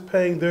everyone is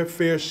paying their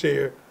fair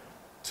share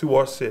to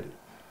our city?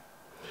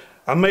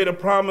 I made a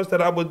promise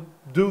that I would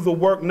do the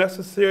work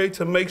necessary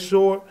to make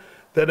sure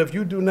that if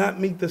you do not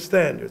meet the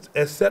standards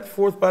as set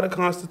forth by the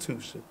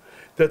Constitution,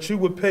 that you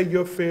would pay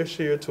your fair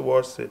share to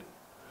our city.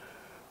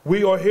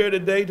 We are here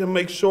today to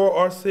make sure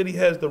our city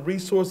has the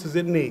resources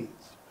it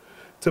needs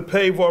to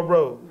pave our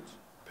roads,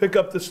 pick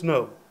up the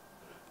snow,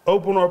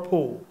 open our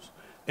pools,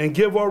 and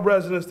give our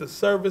residents the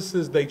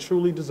services they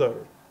truly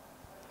deserve.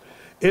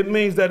 It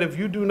means that if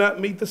you do not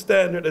meet the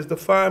standard as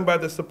defined by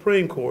the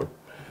Supreme Court,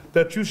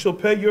 that you shall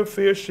pay your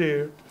fair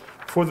share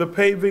for the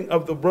paving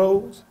of the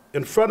roads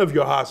in front of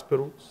your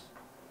hospitals,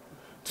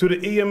 to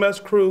the EMS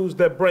crews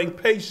that bring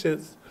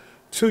patients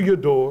to your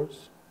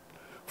doors,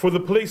 for the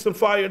police and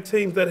fire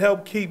teams that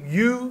help keep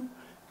you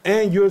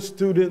and your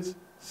students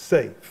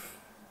safe,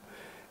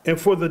 and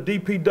for the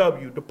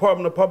DPW,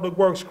 Department of Public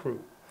Works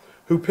crew,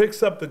 who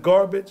picks up the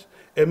garbage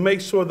and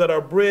makes sure that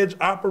our bridge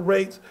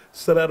operates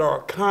so that our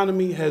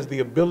economy has the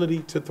ability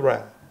to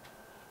thrive.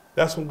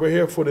 That's what we're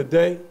here for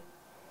today,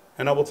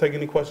 and I will take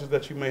any questions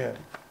that you may have.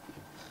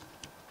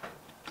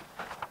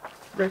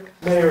 Rick?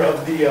 Mayor,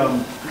 of the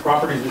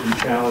properties that you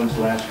challenged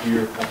last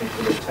year, I think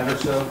there were 10 or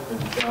so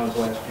that you challenged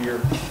last year.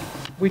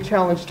 We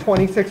challenged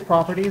 26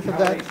 properties of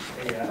that.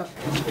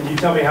 Can you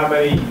tell me how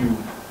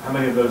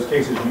many of those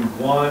cases you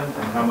won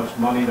and how much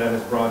money that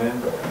has brought in?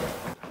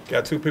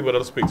 Got two people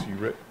that'll speak to you,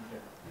 Rick.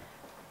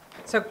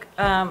 So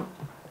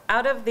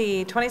out of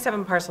the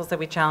 27 parcels that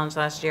we challenged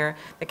last year,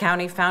 the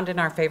county found in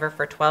our favor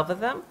for 12 of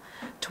them.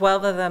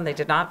 12 of them they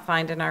did not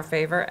find in our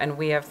favor, and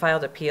we have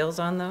filed appeals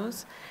on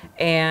those.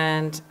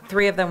 And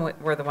 3 of them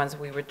were the ones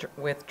we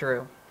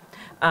withdrew.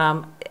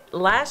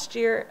 Last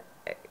year,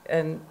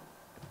 and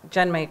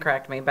Jen may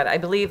correct me, but I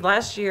believe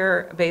last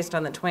year, based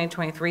on the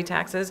 2023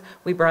 taxes,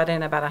 we brought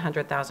in about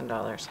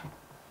 $100,000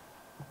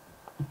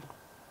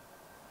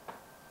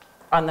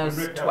 on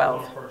those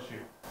 12. Okay.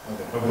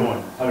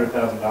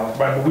 $100,000. Right,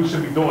 but we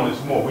should be doing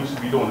this more. We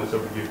should be doing this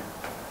every year.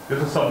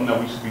 This is something that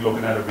we should be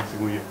looking at every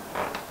single year.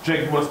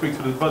 Jake, you want to speak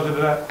to the budget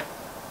of that?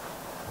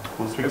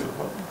 Want to speak to the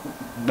budget?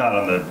 Not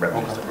on the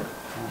revenue Okay. side.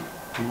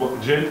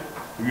 Jen,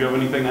 do you have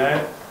anything to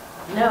add?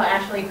 No,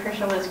 actually,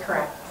 Krysia was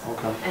correct.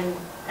 Okay.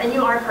 And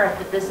you are correct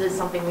that this is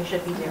something we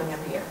should be doing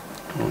every year.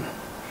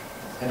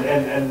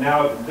 And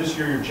now, this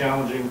year, you're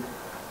challenging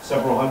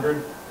several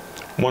hundred?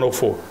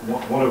 104.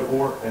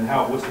 104, and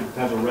what's the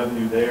potential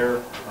revenue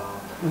there?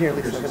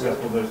 Nearly you're 7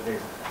 successful in million. those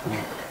cases.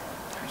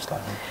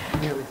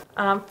 Nearly.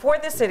 For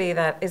the city,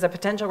 that is a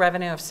potential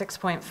revenue of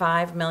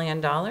 $6.5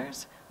 million.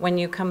 When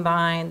you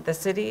combine the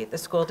city, the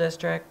school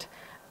district,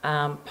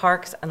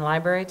 parks and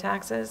library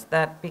taxes,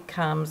 that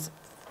becomes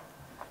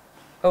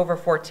over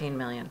 14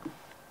 million.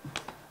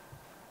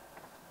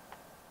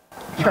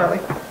 Charlie?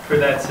 For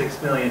that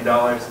 $6 million,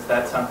 is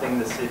that something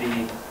the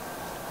city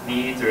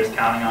needs or is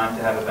counting on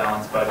to have a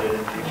balanced budget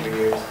in future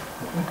years?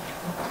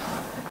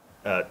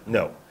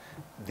 No.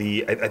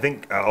 I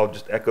think I'll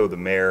just echo the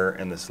mayor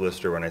and the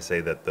solicitor when I say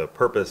that the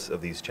purpose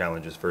of these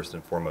challenges, first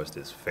and foremost,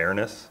 is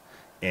fairness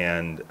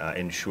and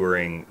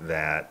ensuring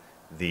that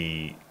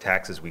the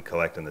taxes we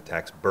collect and the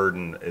tax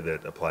burden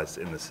that applies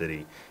in the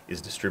city is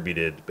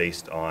distributed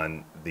based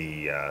on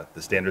the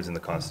standards in the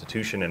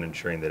Constitution and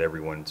ensuring that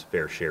everyone's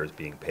fair share is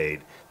being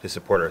paid to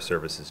support our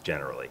services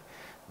generally.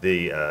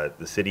 The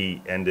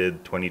city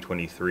ended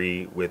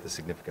 2023 with a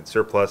significant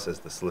surplus, as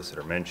the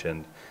solicitor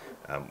mentioned.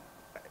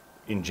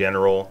 In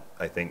general,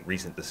 I think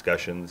recent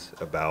discussions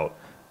about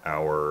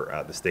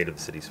the state of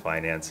the city's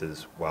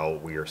finances, while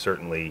we are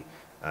certainly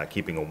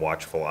keeping a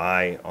watchful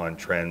eye on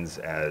trends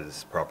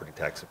as property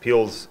tax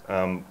appeals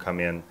come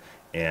in,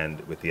 and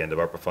with the end of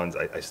ARPA funds,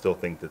 I still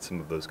think that some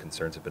of those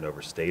concerns have been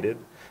overstated,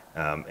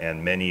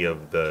 and many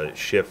of the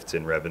shifts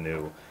in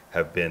revenue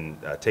have been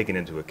taken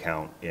into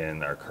account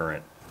in our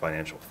current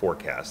financial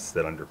forecasts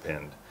that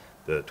underpinned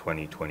the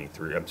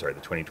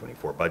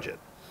 2024 budget.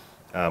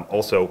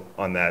 Also,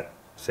 on that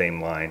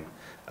same line,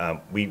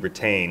 we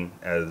retain,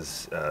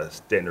 as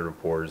Standard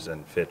 & Poor's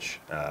and Fitch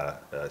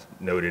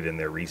noted in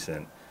their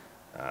recent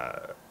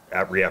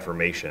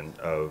reaffirmation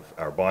of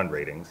our bond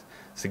ratings,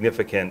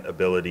 significant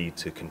ability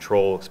to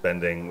control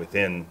spending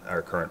within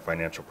our current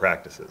financial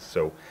practices.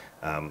 So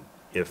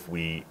if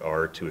we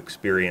are to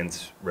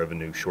experience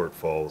revenue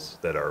shortfalls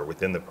that are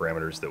within the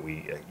parameters that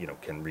we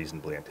can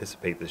reasonably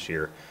anticipate this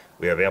year,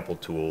 we have ample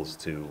tools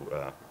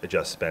to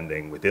adjust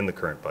spending within the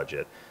current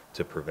budget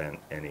to prevent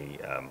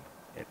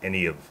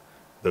any of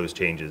those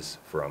changes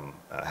from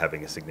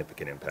having a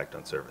significant impact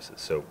on services.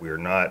 So we are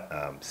not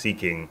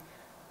seeking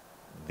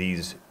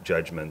these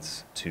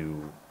judgments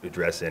to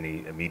address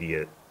any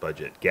immediate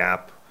budget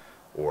gap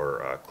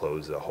or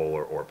close a hole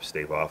or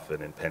stave off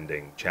an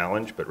impending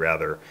challenge, but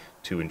rather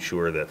to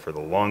ensure that for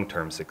the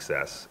long-term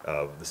success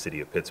of the city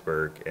of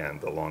Pittsburgh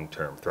and the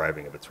long-term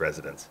thriving of its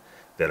residents,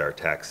 that our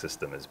tax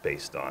system is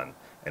based on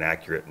an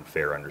accurate and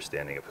fair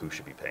understanding of who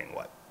should be paying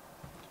what.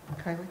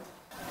 Kylie?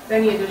 If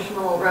any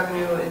additional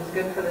revenue is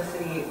good for the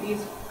city,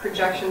 these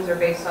projections are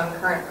based on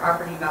current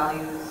property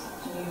values.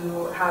 Do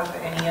you have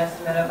any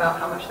estimate about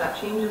how much that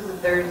changes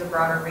if there is a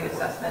broader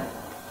reassessment?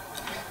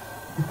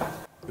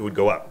 It would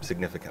go up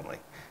significantly.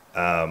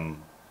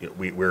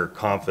 We're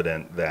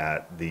confident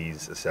that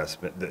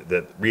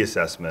that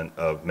reassessment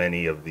of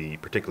many of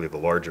particularly the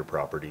larger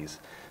properties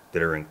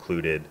that are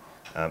included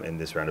in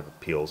this round of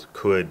appeals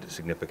could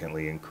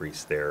significantly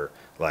increase their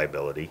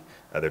liability,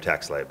 their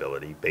tax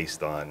liability,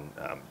 based on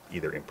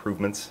either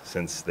improvements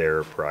since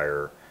their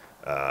prior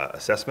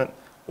assessment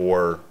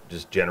or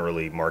just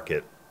generally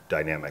market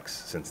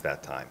dynamics since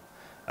that time.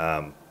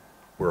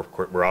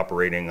 We're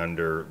operating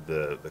under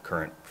the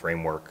current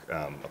framework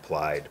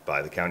applied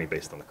by the county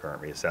based on the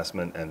current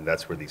reassessment, and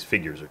that's where these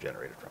figures are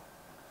generated from.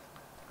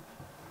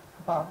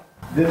 Bob?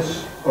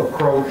 This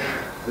approach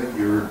that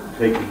you're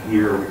taking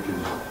here, which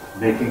is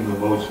making the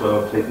most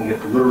of, taking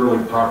it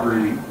literally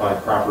property by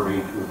property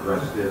to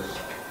address this,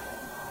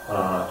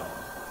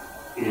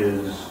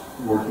 is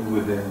working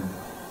within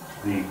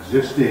the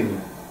existing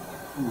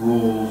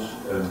rules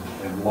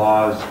and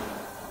laws.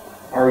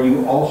 Are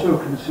you also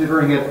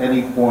considering at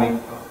any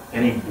point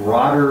any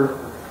broader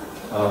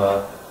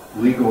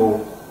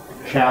legal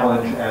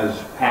challenge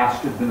as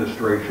past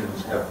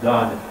administrations have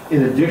done,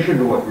 in addition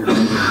to what you're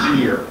doing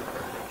here,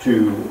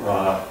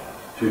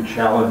 to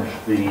challenge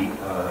the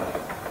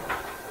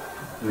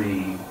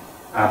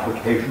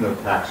application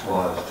of tax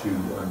laws to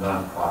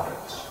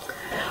nonprofits?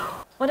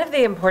 One of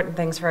the important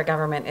things for a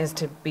government is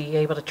to be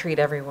able to treat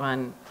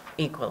everyone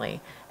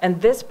equally.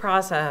 And this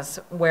process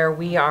where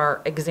we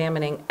are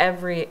examining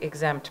every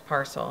exempt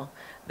parcel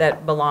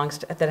that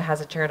that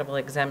has a charitable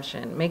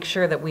exemption, make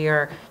sure that we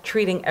are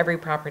treating every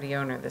property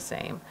owner the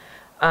same.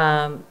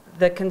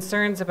 The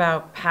concerns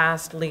about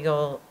past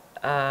legal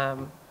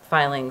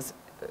filings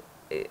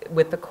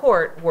with the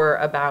court were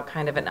about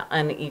kind of an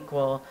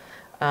unequal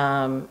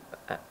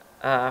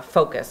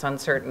focus on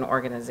certain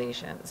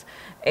organizations.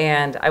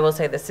 And I will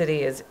say the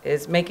city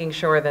is making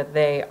sure that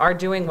they are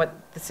doing what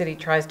the city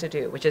tries to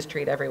do, which is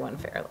treat everyone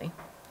fairly,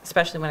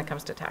 especially when it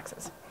comes to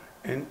taxes.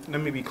 And let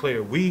me be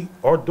clear,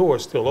 our door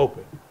is still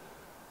open.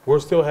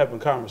 We're still having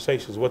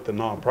conversations with the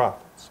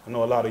nonprofits. I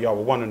know a lot of y'all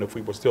were wondering if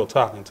we were still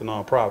talking to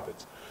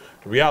nonprofits.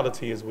 The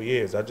reality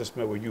is I just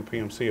met with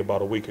UPMC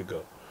about a week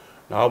ago.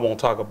 Now I won't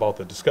talk about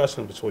the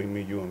discussion between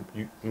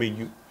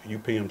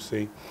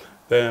UPMC.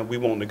 Then we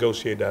won't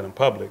negotiate that in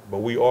public. But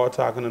we are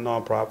talking to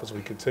nonprofits.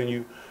 We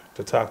continue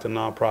to talk to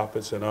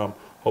nonprofits, and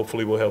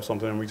hopefully we'll have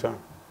something in return.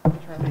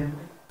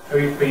 Are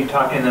you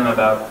talking to them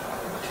about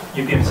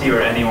UPMC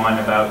or anyone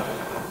about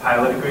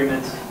pilot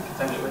agreements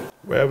potentially?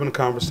 We're having a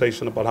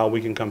conversation about how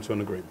we can come to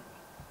an agreement.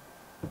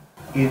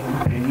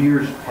 In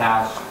years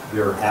past,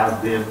 there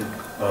have been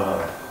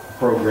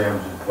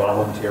programs of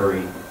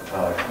voluntary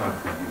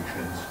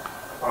contributions.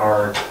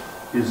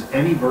 Is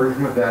any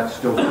version of that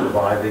still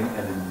surviving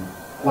and in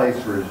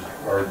place, or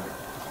are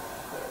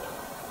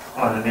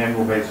on an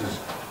annual basis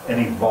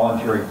any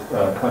voluntary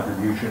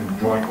contribution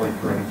jointly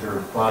through any sort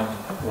of fund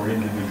or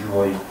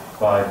individually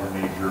by the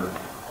major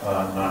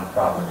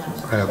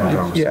nonprofits?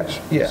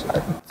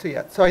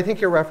 So I think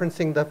you're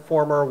referencing the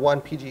former one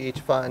PGH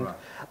fund.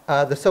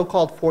 The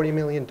so-called $40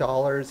 million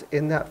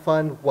in that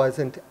fund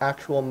wasn't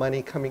actual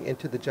money coming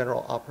into the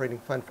general operating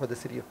fund for the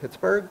city of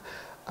Pittsburgh.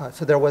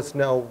 So there was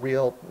no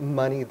real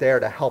money there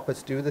to help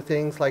us do the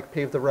things like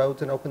pave the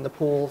roads and open the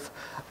pools.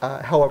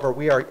 However,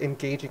 we are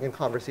engaging in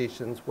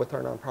conversations with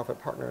our nonprofit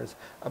partners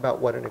about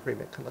what an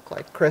agreement can look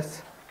like.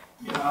 Chris?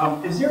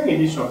 Is there any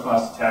additional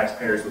cost to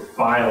taxpayers with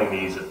filing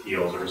these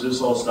appeals, or is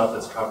this all stuff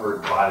that's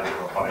covered by the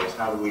general public?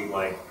 How do we,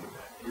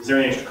 is there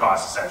any extra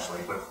cost essentially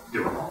with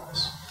doing all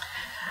this?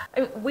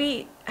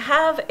 We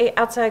have an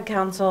outside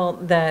counsel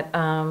that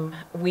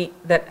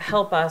that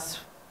help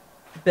us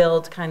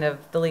build kind of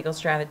the legal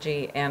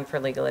strategy and for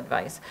legal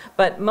advice.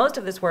 But most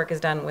of this work is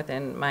done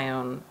within my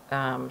own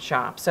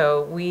shop.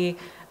 So we,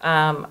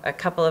 a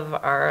couple of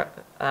our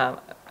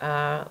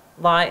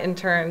law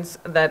interns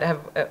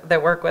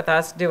that work with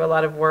us do a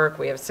lot of work.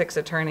 We have 6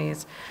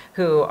 attorneys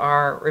who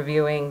are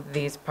reviewing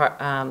these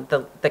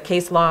the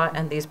case law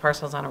and these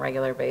parcels on a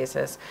regular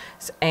basis,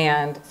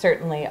 and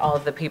certainly all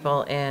of the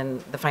people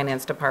in the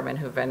finance department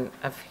who've been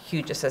of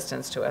huge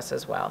assistance to us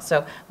as well.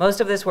 So most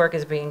of this work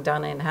is being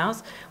done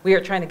in-house. We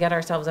are trying to get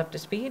ourselves up to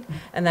speed,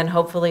 and then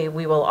hopefully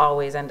we will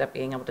always end up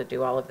being able to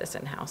do all of this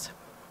in-house.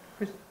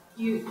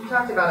 You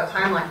talked about a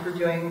timeline for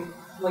doing.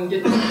 Well, you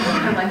didn't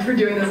timeline for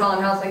doing this all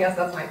in-house. I guess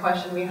that's my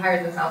question. We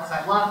hired this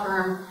outside law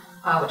firm,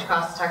 which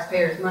costs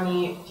taxpayers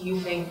money. Do you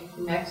think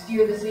next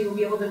year the city will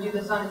be able to do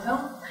this on its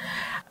own?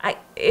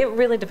 It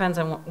really depends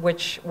on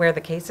where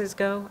the cases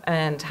go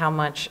and how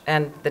much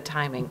and the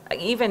timing.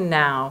 Even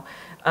now,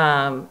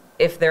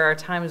 if there are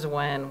times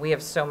when we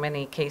have so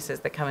many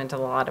cases that come into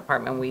the law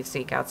department, we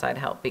seek outside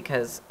help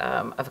because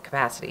of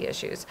capacity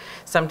issues.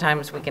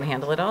 Sometimes we can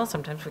handle it all,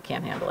 sometimes we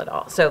can't handle it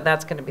all. So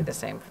that's going to be the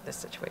same for this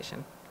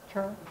situation.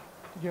 Charlie?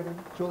 Did you have any?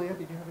 Julia,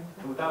 did you have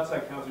anything? With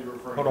outside counsel, you're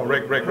referring Hold on,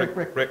 Rick.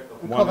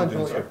 Call on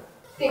Julia.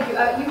 Thank you.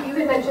 You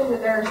had mentioned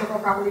that there are several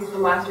properties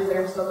from last year that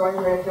are still going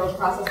through an appeals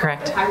process.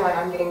 Correct. What's the timeline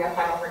on getting that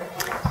final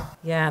verdict?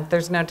 Yeah,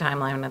 there's no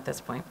timeline at this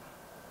point.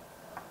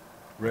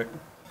 Rick?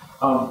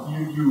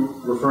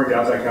 You referring to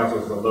outside counsel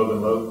as the load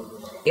and load?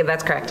 Yeah,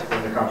 that's correct.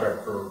 In the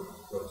contract for,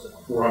 what was it,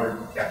 400,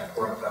 capped at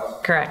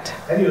 400,000? Correct.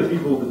 Any of the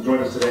people that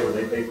joined us today, were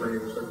they paid for any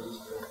of the services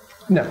today?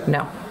 No.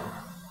 No.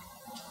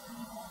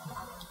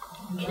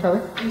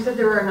 Charlie? You said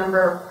there were a number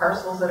of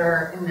parcels that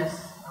are in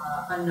this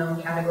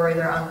unknown category.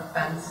 They're on the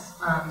fence.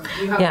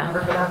 Do you have a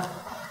number for that?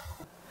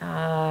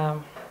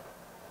 I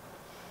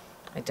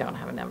don't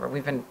have a number.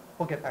 We'll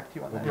get back to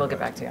you on that. We'll get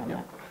back to you on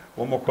that.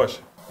 One more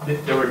question.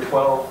 There were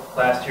 12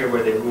 last year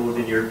where they ruled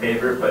in your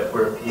favor, but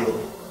were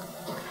appealed.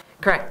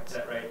 Correct. Is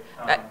that right?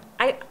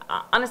 I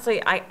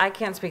honestly, I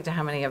can't speak to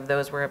how many of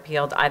those were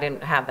appealed. I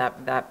didn't have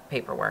that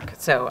paperwork,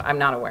 so I'm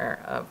not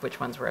aware of which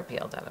ones were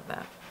appealed out of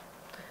that.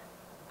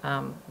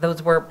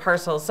 Those were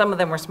parcels. Some of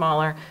them were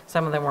smaller.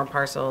 Some of them were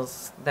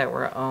parcels that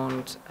were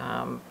owned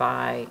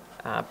by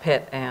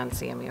Pitt and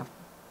CMU.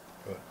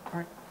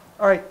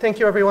 All right. Thank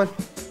you, everyone.